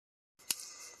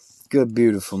Good,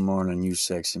 beautiful morning, you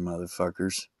sexy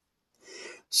motherfuckers.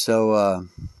 So,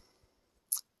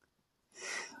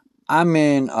 I'm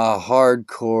in a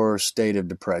hardcore state of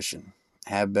depression.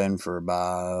 Have been for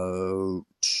about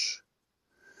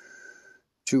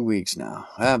 2 weeks now.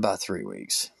 About 3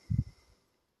 weeks.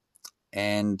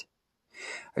 And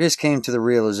I just came to the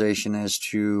realization as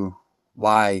to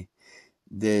why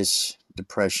this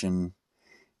depression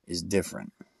is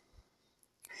different.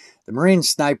 The Marine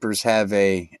snipers have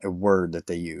a word that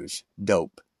they use,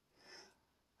 dope.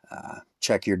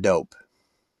 Check your dope.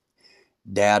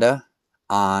 Data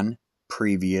on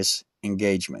previous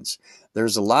engagements.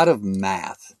 There's a lot of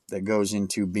math that goes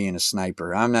into being a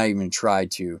sniper. I'm not even trying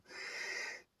to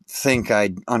think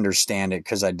I understand it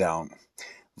because I don't.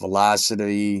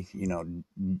 Velocity,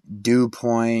 dew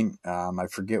point. I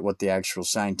forget what the actual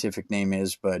scientific name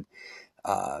is, but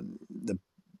the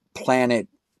planet's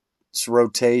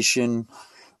rotation,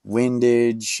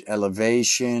 windage,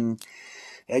 elevation.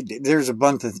 There's a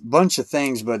bunch of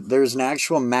things, but there's an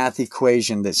actual math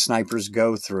equation that snipers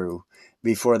go through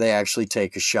before they actually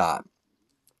take a shot.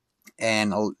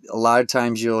 And a lot of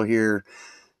times you'll hear,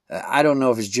 I don't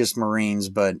know if it's just Marines,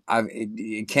 but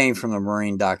it came from the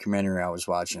Marine documentary I was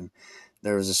watching.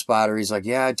 There was a spotter, he's like,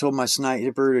 yeah, I told my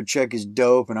sniper to check his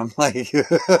dope. And I'm like,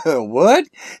 what?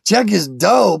 Check his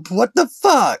dope? What the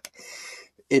fuck?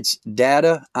 It's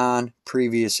data on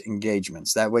previous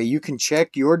engagements. That way you can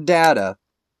check your data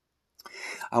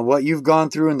on what you've gone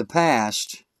through in the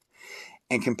past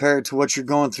and compare it to what you're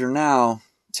going through now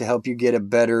to help you get a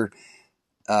better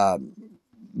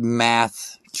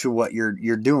math to what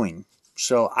you're doing.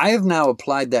 So I have now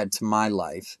applied that to my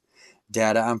life,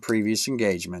 data on previous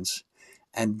engagements,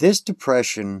 and this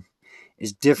depression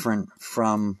is different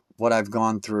from what I've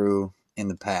gone through in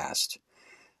the past.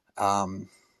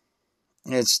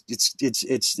 It's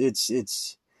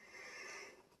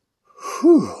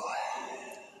whew.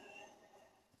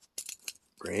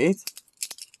 Breathe.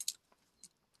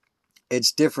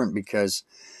 It's different because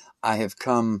I have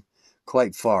come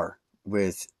quite far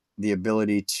with the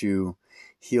ability to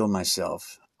heal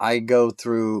myself. I go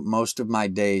through most of my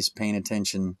days paying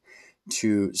attention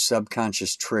to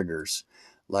subconscious triggers.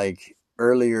 Like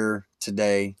earlier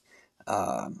today,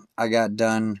 I got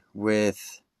done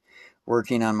with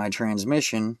working on my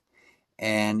transmission,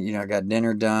 and I got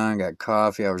dinner done, got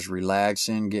coffee, I was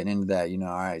relaxing, getting into that,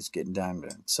 all right, it's getting time to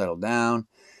settle down.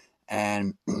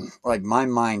 And like my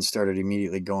mind started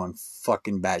immediately going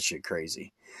fucking batshit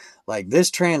crazy. Like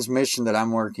this transmission that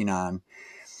I'm working on,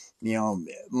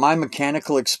 my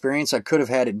mechanical experience, I could have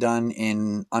had it done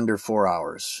in under 4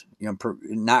 hours,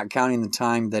 not counting the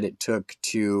time that it took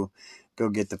to go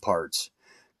get the parts.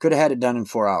 Could have had it done in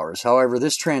 4 hours. However,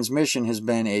 this transmission has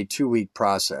been a 2-week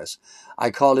process.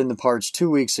 I called in the parts 2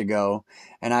 weeks ago,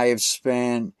 and I have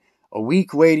spent a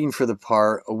week waiting for the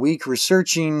part, a week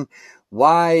researching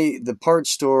why the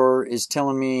parts store is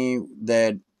telling me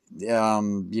that,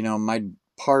 my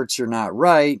parts are not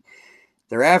right.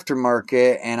 They're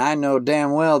aftermarket, and I know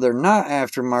damn well they're not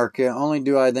aftermarket. Only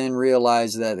do I then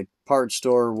realize that the parts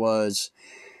store was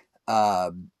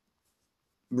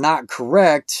not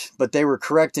correct, but they were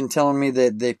correct in telling me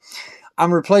that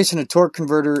I'm replacing a torque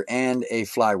converter and a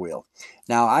flywheel.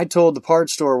 Now, I told the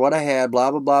parts store what I had,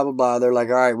 blah, blah, blah, blah, blah. They're like,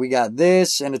 all right, we got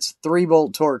this, and it's a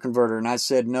 3-bolt torque converter. And I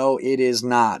said, no, it is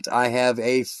not. I have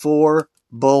a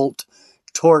 4-bolt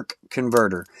torque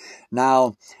converter.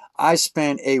 Now, I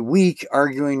spent a week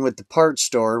arguing with the parts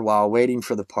store while waiting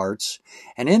for the parts.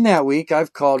 And in that week,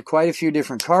 I've called quite a few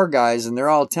different car guys, and they're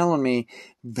all telling me,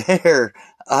 Bear,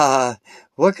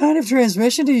 what kind of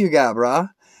transmission do you got,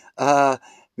 brah?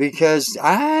 Because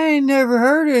I never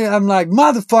heard it. I'm like,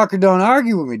 motherfucker, don't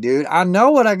argue with me, dude. I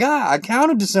know what I got. I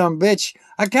counted to some bitch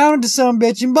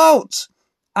in bolts.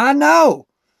 I know.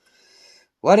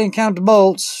 Well, I didn't count the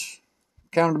bolts.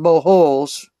 Counted the bolt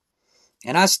holes.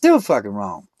 And I still fucking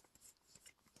wrong.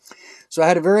 So I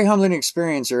had a very humbling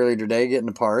experience earlier today getting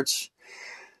the parts.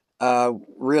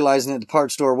 Realizing that the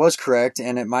parts store was correct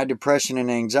and that my depression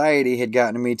and anxiety had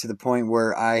gotten me to the point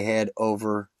where I had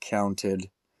overcounted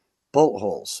bolt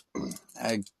holes.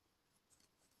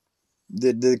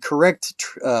 The correct,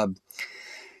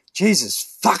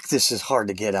 Jesus, fuck, this is hard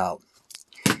to get out.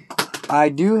 I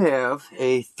do have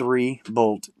a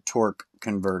 3-bolt torque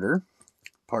converter.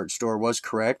 Parts store was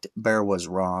correct. Bear was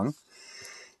wrong.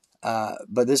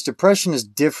 But this depression is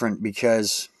different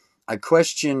because I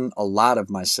question a lot of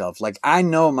myself. Like, I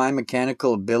know my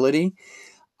mechanical ability.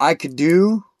 I could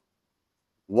do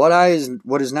what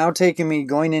is now taking me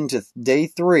going into day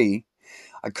 3.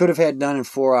 I could have had done in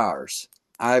 4 hours.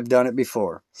 I've done it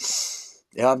before.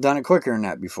 Yeah, I've done it quicker than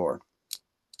that before.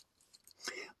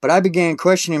 But I began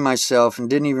questioning myself and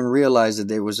didn't even realize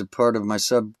that it was a part of my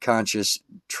subconscious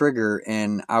trigger,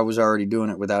 and I was already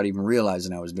doing it without even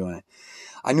realizing I was doing it.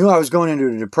 I knew I was going into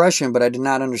a depression, but I did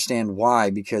not understand why,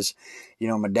 because,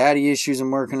 my daddy issues I'm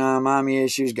working on, mommy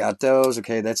issues, got those.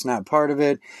 Okay, that's not part of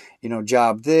it.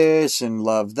 Job this and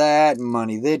love that and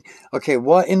money that. Okay,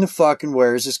 what in the fucking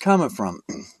where is this coming from?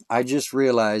 I just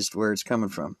realized where it's coming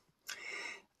from.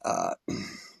 Oh,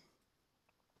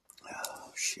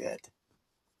 shit.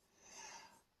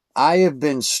 I have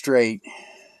been straight.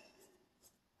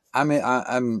 I'm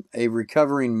a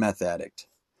recovering meth addict.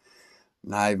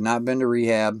 I've not been to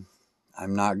rehab.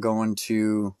 I'm not going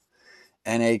to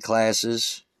NA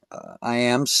classes. I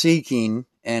am seeking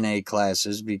NA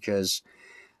classes because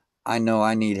I know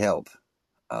I need help.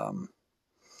 I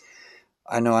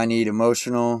know I need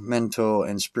emotional, mental,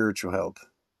 and spiritual help.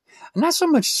 Not so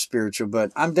much spiritual,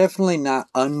 but I'm definitely not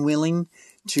unwilling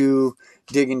to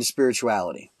dig into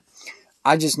spirituality.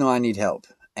 I just know I need help,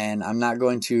 and I'm not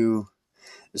going to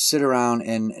sit around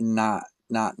and not,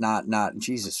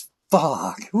 Jesus,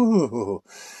 fuck. Whew.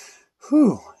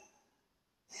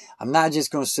 I'm not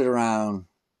just going to sit around.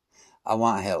 I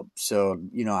want help. So,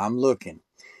 I'm looking.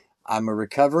 I'm a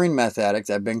recovering meth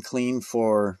addict. I've been clean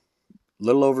for a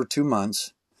little over 2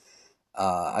 months.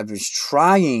 I was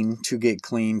trying to get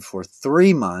clean for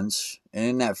 3 months. And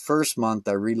in that first month,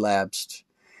 I relapsed.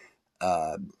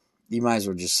 You might as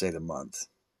well just say the month,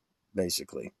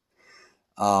 basically.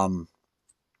 But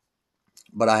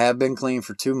I have been clean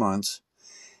for 2 months.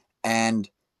 And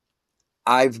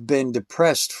I've been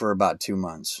depressed for about 2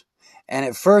 months. And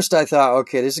at first I thought,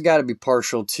 okay, this has got to be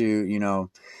partial to,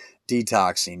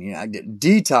 detoxing.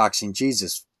 Detoxing,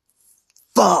 Jesus,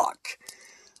 fuck.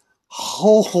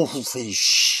 Holy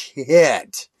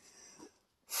shit.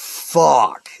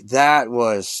 Fuck. That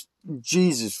was,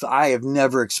 Jesus, I have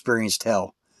never experienced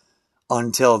hell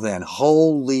until then.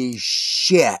 Holy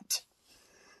shit.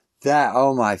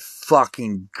 Oh my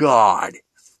fucking God.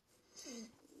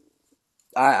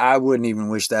 I wouldn't even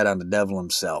wish that on the devil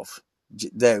himself.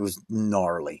 That was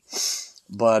gnarly.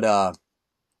 But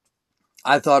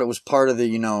I thought it was part of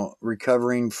the,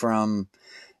 recovering from,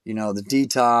 the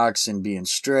detox and being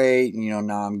straight. And,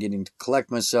 now I'm getting to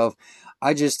collect myself.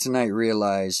 I just tonight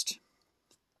realized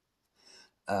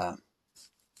where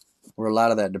a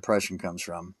lot of that depression comes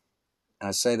from. And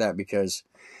I say that because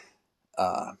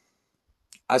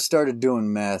I started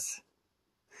doing meth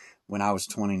when I was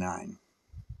 29,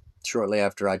 shortly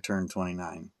after I turned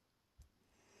 29.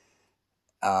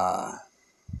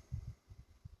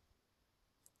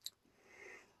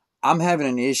 I'm having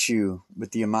an issue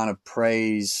with the amount of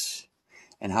praise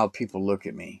and how people look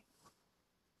at me.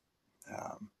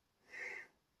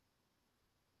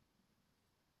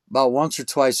 About once or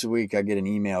twice a week, I get an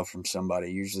email from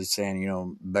somebody, usually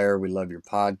saying, Bear, we love your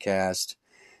podcast.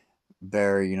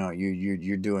 Bear,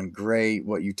 you're doing great.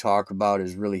 What you talk about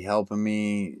is really helping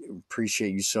me.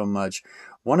 Appreciate you so much.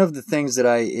 One of the things that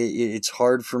it's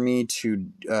hard for me to,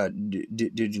 I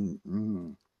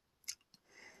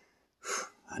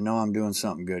know I'm doing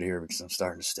something good here because I'm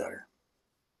starting to stutter.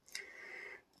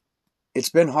 It's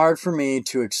been hard for me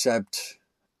to accept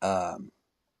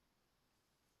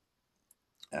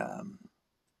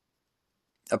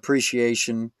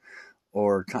appreciation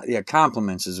or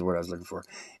compliments is the word I was looking for.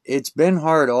 It's been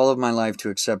hard all of my life to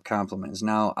accept compliments.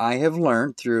 Now, I have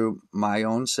learned through my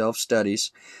own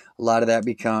self-studies, a lot of that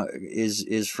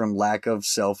is from lack of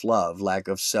self-love, lack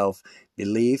of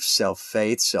self-belief,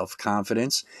 self-faith,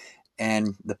 self-confidence.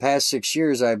 And the past 6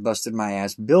 years, I've busted my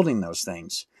ass building those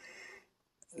things.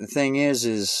 The thing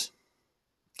is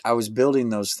I was building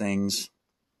those things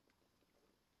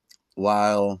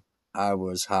while I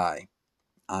was high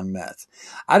on meth.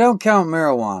 I don't count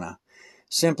marijuana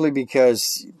simply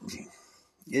because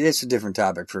it's a different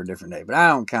topic for a different day, but I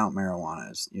don't count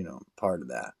marijuana as, part of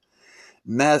that.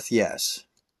 Meth, yes.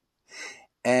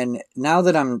 And now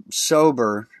that I'm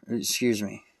sober,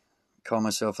 call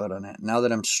myself out on that. Now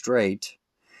that I'm straight,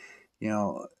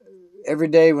 every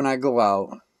day when I go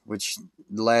out, which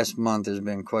the last month has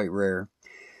been quite rare,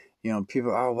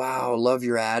 people, oh, wow, love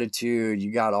your attitude.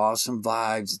 You got awesome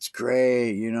vibes. It's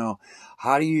great.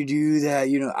 How do you do that?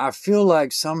 I feel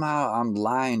like somehow I'm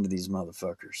lying to these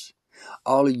motherfuckers.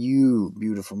 All of you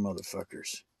beautiful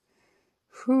motherfuckers.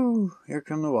 Whew, here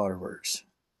come the waterworks.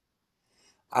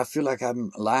 I feel like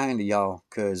I'm lying to y'all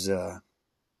because,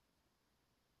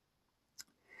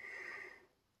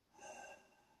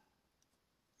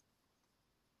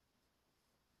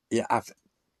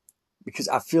 because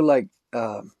I feel like,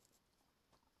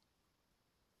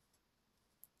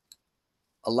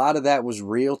 a lot of that was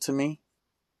real to me.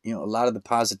 You know, a lot of the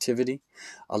positivity,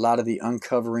 a lot of the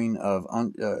uncovering of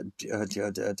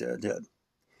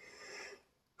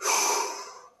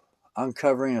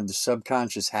uncovering of the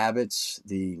subconscious habits,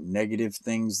 the negative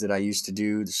things that I used to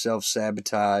do, the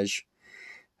self-sabotage,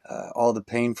 all the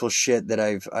painful shit that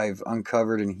I've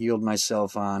uncovered and healed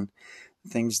myself on,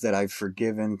 things that I've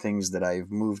forgiven, things that I've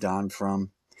moved on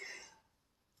from.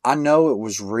 I know it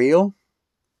was real.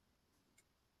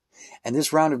 And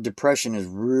this round of depression is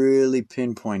really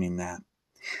pinpointing that,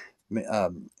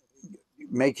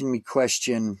 making me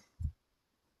question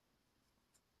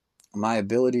my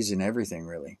abilities in everything,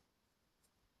 really.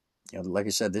 You know, like I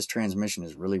said, this transmission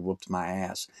has really whooped my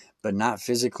ass, but not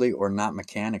physically or not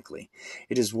mechanically.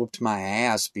 It has whooped my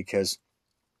ass because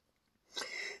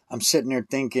I'm sitting there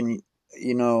thinking,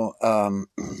 you know, I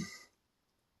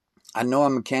know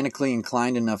I'm mechanically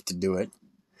inclined enough to do it.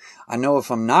 I know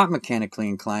if I'm not mechanically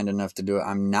inclined enough to do it,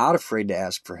 I'm not afraid to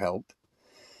ask for help.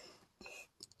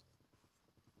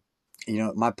 You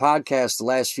know, my podcast, the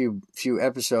last few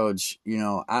episodes, you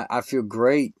know, I feel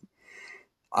great.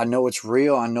 I know it's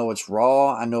real. I know it's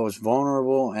raw. I know it's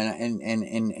vulnerable. And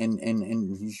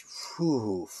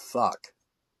whew, fuck.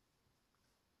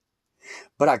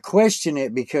 But I question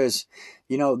it because,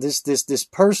 you know, this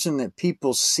person that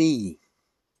people see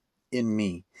in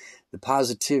me, the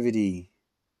positivity,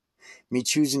 me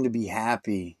choosing to be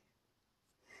happy,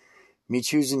 me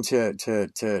choosing to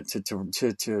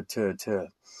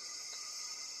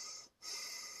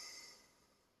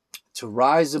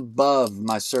rise above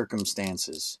my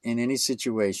circumstances in any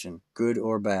situation, good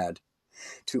or bad,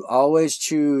 to always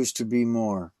choose to be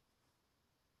more.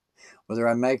 Whether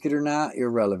I make it or not,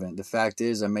 irrelevant. The fact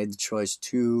is, I made the choice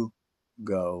to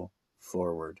go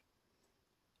forward.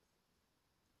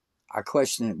 I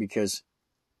question it because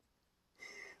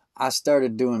I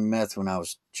started doing meth when I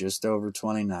was just over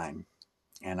 29,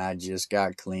 and I just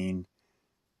got clean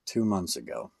 2 months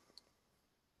ago.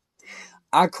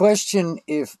 I question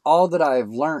if all that I have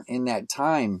learned in that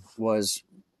time was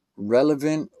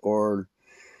relevant or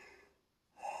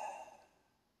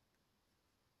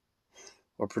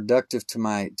productive to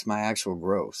my actual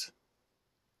growth.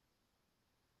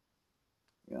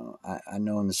 You know, I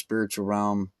know in the spiritual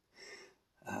realm,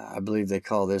 I believe they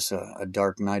call this a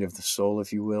dark night of the soul,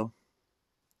 if you will.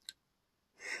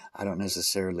 I don't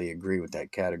necessarily agree with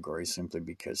that category simply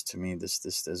because to me this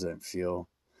doesn't feel.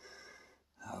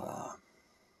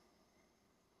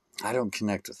 I don't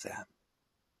connect with that.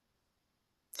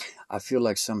 I feel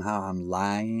like somehow I'm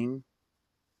lying.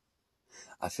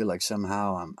 I feel like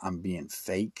somehow I'm being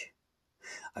fake.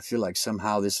 I feel like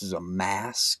somehow this is a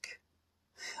mask.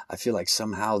 I feel like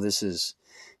somehow this is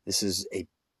a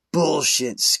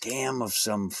bullshit scam of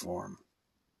some form.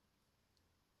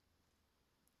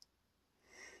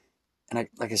 And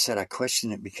like I said, I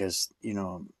question it because, you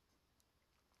know,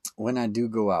 when I do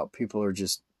go out, people are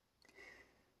just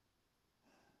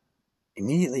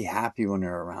immediately happy when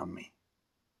they're around me.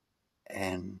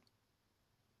 And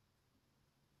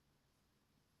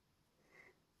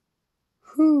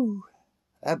whew,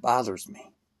 that bothers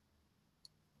me.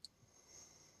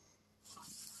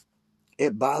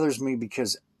 It bothers me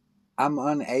because I'm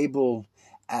unable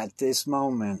at this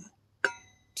moment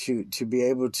to be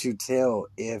able to tell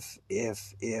if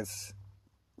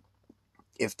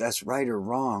that's right or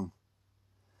wrong.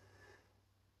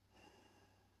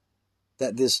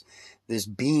 That this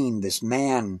being, this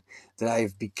man that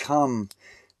I've become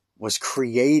was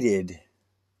created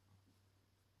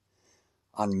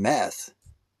on meth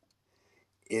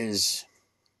is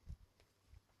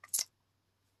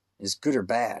good or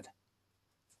bad.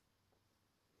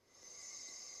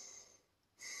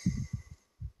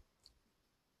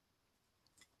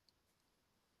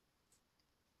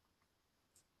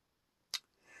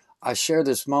 I share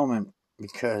this moment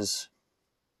because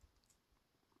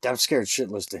I'm scared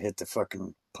shitless to hit the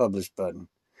fucking publish button.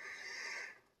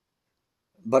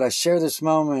 But I share this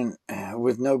moment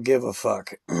with no give a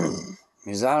fuck.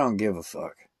 Because I don't give a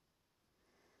fuck.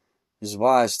 This is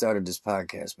why I started this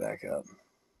podcast back up.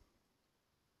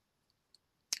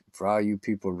 For all you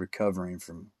people recovering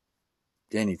from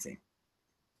anything.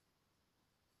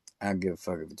 I don't give a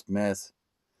fuck if it's meth,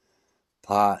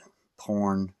 pot,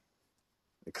 porn,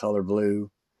 the color blue,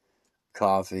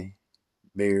 coffee,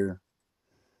 beer,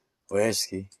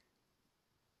 whiskey,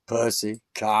 pussy,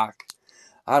 cock.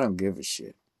 I don't give a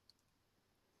shit.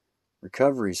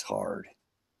 Recovery's hard.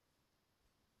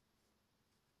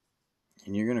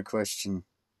 And you're going to question.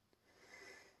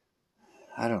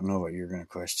 I don't know what you're going to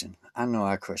question. I know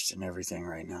I question everything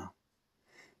right now.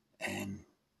 And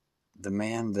the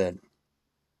man that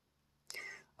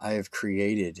I have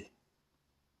created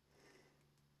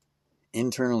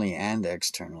internally and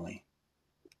externally.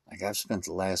 Like, I've spent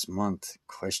the last month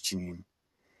questioning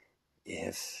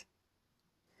if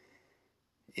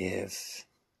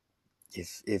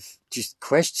just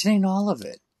questioning all of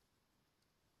it.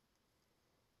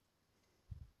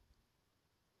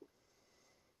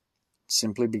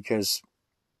 Simply because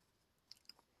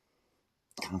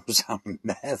I was on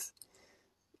meth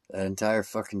that entire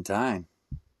fucking time.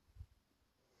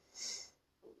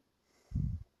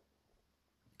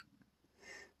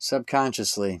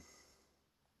 Subconsciously,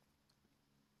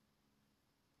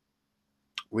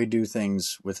 we do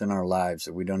things within our lives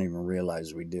that we don't even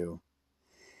realize we do.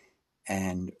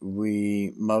 And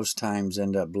we most times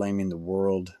end up blaming the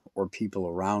world or people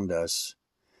around us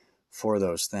for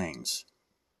those things,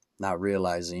 not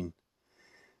realizing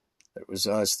it was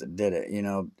us that did it. You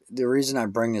know, the reason I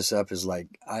bring this up is like,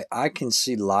 I can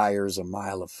see liars a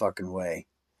mile a fucking way.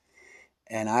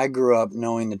 And I grew up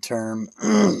knowing the term,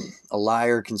 a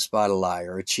liar can spot a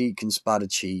liar, a cheat can spot a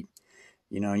cheat.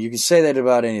 You know, you can say that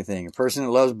about anything. A person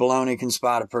that loves bologna can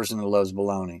spot a person that loves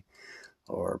bologna.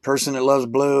 Or a person that loves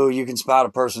blue, you can spot a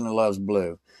person that loves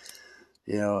blue.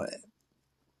 You know,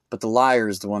 but the liar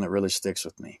is the one that really sticks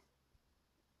with me.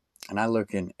 And I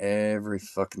look in every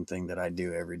fucking thing that I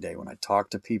do every day. When I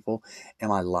talk to people,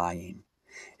 am I lying?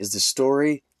 Is the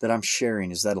story that I'm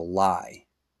sharing, is that a lie?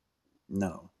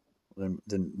 No.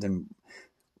 Then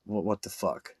what the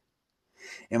fuck?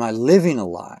 Am I living a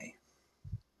lie?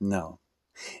 No.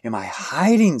 Am I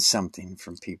hiding something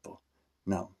from people?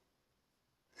 No.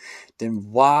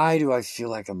 Then why do I feel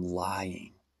like I'm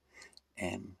lying?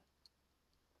 And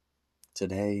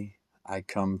today I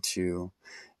come to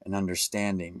an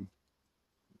understanding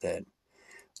that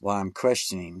why I'm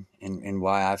questioning and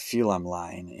why I feel I'm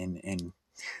lying, and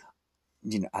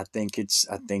you know, I think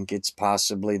it's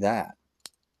possibly that,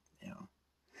 you know,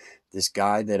 this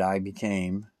guy that I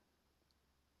became,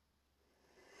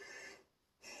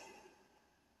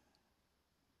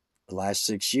 the last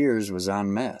 6 years was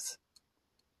on meth,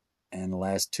 and the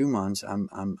last 2 months I'm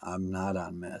not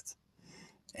on meth,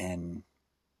 and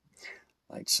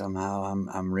like somehow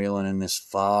I'm reeling in this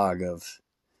fog of,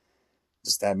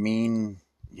 does that mean,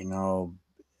 you know,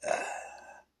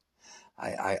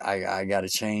 I got to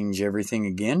change everything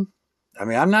again? I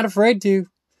mean, I'm not afraid to.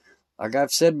 Like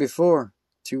I've said before,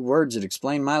 2 words that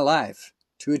explain my life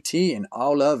to a T, and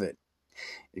all of it: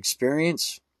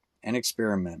 experience and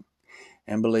experiment.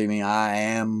 And believe me, I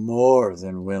am more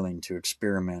than willing to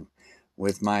experiment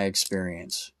with my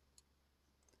experience.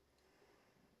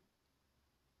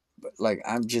 But like,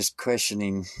 I'm just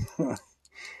questioning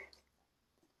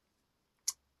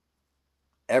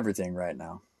everything right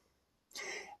now.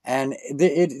 And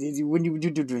when you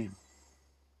do,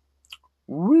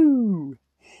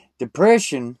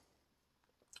 depression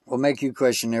will make you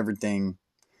question everything.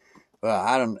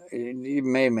 Well, it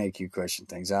may make you question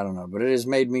things, I don't know, but it has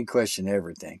made me question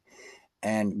everything.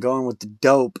 And going with the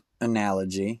dope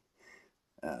analogy,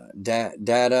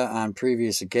 data on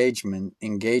previous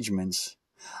engagements.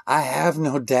 I have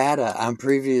no data on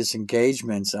previous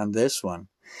engagements on this one.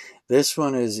 This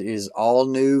one is all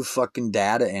new fucking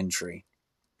data entry.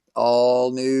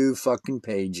 All new fucking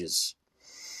pages.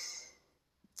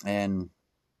 And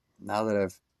now that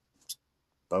I've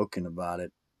spoken about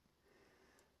it,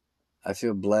 I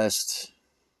feel blessed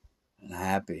and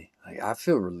happy. Like, I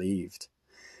feel relieved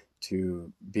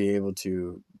to be able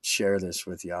to share this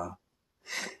with y'all.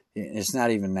 It's not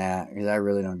even that, because I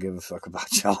really don't give a fuck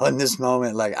about y'all in this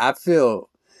moment. Like, I feel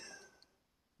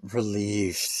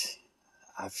relieved.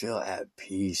 I feel at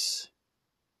peace.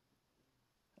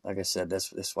 Like I said,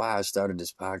 that's why I started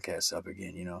this podcast up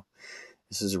again, you know.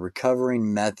 This is a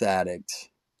recovering meth addict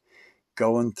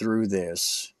going through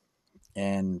this.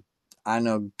 And I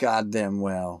know goddamn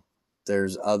well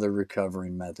there's other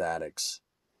recovering meth addicts.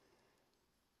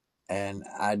 And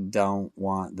I don't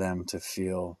want them to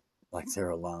feel like they're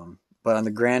alone. But on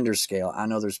the grander scale, I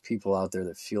know there's people out there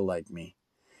that feel like me.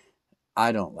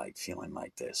 I don't like feeling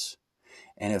like this.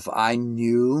 And if I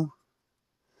knew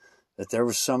that there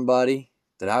was somebody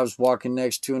that I was walking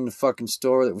next to in the fucking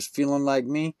store that was feeling like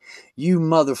me, you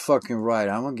motherfucking right,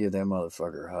 I'm going to give that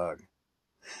motherfucker a hug.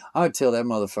 I'm going to tell that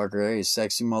motherfucker, hey,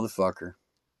 sexy motherfucker.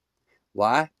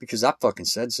 Why? Because I fucking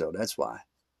said so. That's why.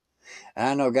 And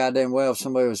I know goddamn well if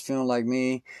somebody was feeling like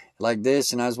me, like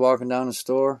this, and I was walking down the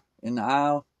store in the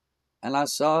aisle, and I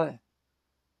saw it,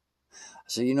 I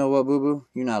said, you know what, boo-boo?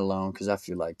 You're not alone, because I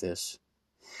feel like this.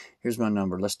 Here's my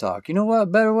number. Let's talk. You know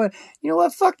what? Better way. You know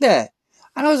what? Fuck that.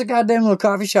 I know there's a goddamn little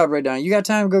coffee shop right down. You got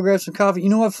time to go grab some coffee? You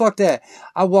know what? Fuck that.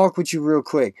 I'll walk with you real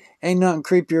quick. Ain't nothing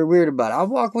creepy or weird about it. I'll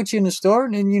walk with you in the store,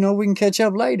 and then, you know, we can catch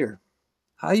up later.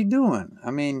 How you doing?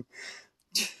 I mean,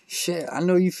 Shit, I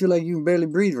know you feel like you can barely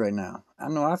breathe right now. I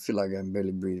know I feel like I can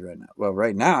barely breathe right now. Well,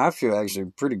 right now I feel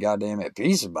actually pretty goddamn at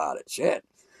peace about it. Shit.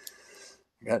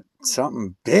 I got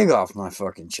something big off my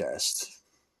fucking chest.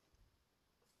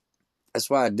 That's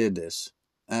why I did this.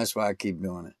 And that's why I keep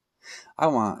doing it. I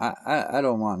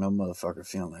don't want no motherfucker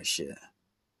feeling like shit.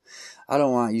 I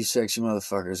don't want you sexy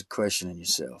motherfuckers questioning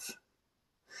yourself.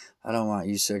 I don't want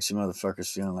you sexy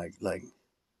motherfuckers feeling like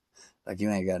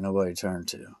you ain't got nobody to turn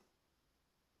to.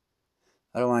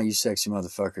 I don't want you sexy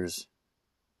motherfuckers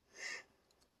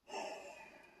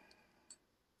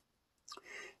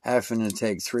having to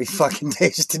take 3 fucking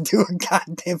days to do a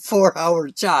goddamn 4-hour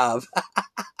job.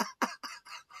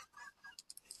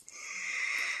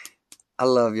 I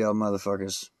love y'all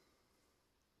motherfuckers.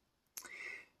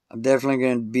 I'm definitely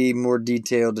going to be more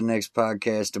detailed the next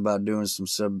podcast about doing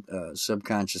some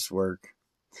subconscious work,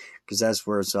 because that's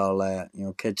where it's all at. You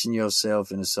know, catching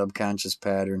yourself in a subconscious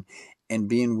pattern and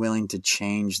being willing to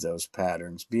change those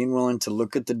patterns. Being willing to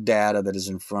look at the data that is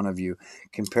in front of you,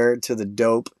 compare it to the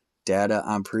dope data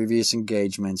on previous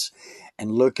engagements,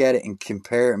 and look at it and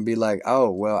compare it and be like,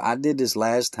 oh, well, I did this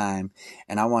last time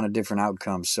and I want a different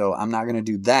outcome. So I'm not going to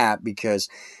do that because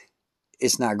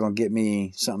it's not going to get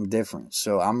me something different.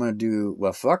 So I'm going to do,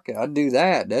 well, fuck it, I'll do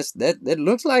that. That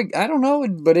looks like, I don't know,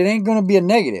 but it ain't going to be a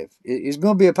negative. It's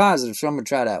going to be a positive, so I'm going to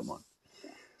try that one.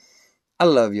 I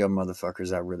love y'all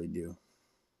motherfuckers, I really do.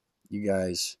 You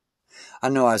guys, I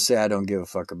know I say I don't give a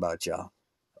fuck about y'all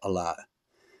a lot,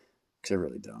 because I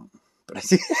really don't.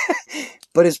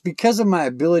 But it's because of my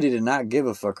ability to not give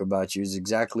a fuck about you is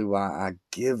exactly why I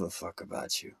give a fuck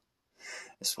about you.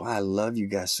 That's why I love you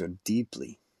guys so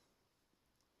deeply.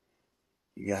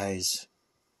 You guys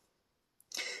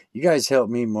help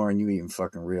me more than you even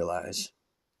fucking realize.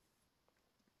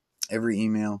 Every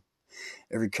email,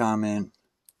 every comment,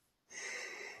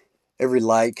 every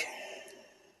like,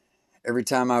 every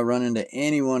time I run into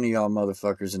any one of y'all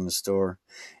motherfuckers in the store,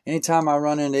 anytime I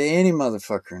run into any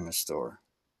motherfucker in the store,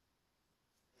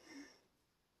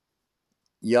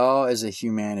 y'all as a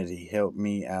humanity help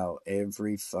me out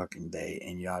every fucking day,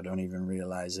 and y'all don't even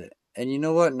realize it. And you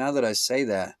know what? Now that I say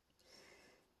that,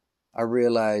 I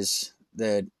realize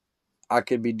that I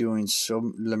could be doing so,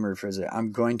 let me rephrase it,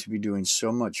 I'm going to be doing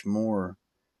so much more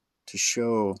to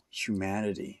show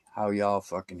humanity how y'all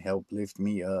fucking help lift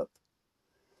me up.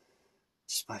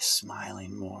 Just by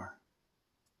smiling more,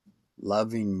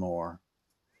 loving more,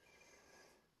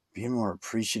 being more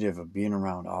appreciative of being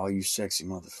around all you sexy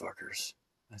motherfuckers.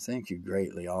 I thank you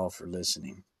greatly all for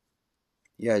listening.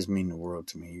 You guys mean the world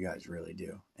to me. You guys really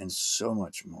do. And so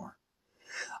much more.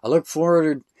 I look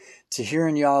forward to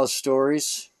hearing y'all's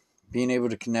stories, being able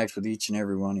to connect with each and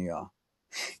every one of y'all.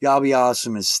 Y'all be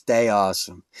awesome and stay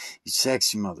awesome. You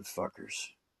sexy motherfuckers.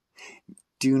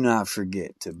 Do not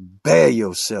forget to bear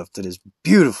yourself to this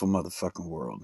beautiful motherfucking world.